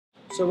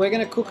So we're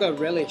going to cook a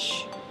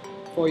relish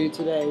for you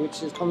today,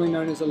 which is commonly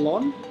known as a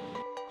lon.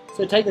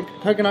 So take the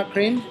coconut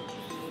cream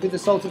with the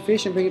salted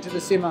fish and bring it to the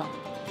simmer,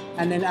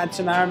 and then add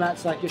some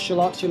aromats like your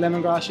shallots, your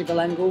lemongrass, your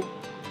galangal,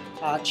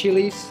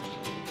 chilies.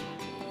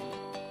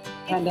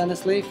 Pan down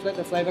this leaf, let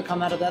the flavour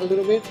come out of that a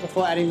little bit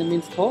before adding the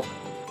minced pork.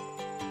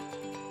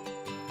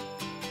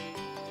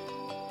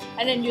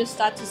 And then you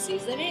start to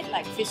season it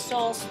like fish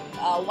sauce,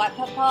 white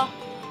pepper,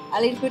 a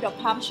little bit of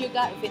palm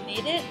sugar if you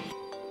need it.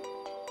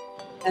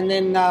 And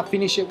then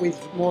finish it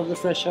with more of the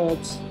fresh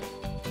herbs,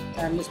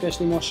 and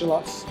especially more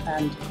shallots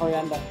and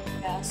coriander.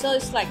 Yeah, so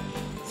it's like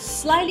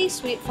slightly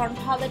sweet from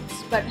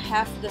palates, but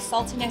have the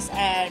saltiness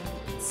and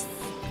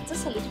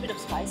just a little bit of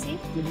spicy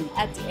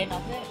at the end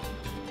of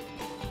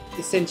it.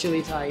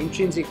 Essentially Thai,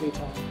 intrinsically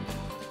Thai.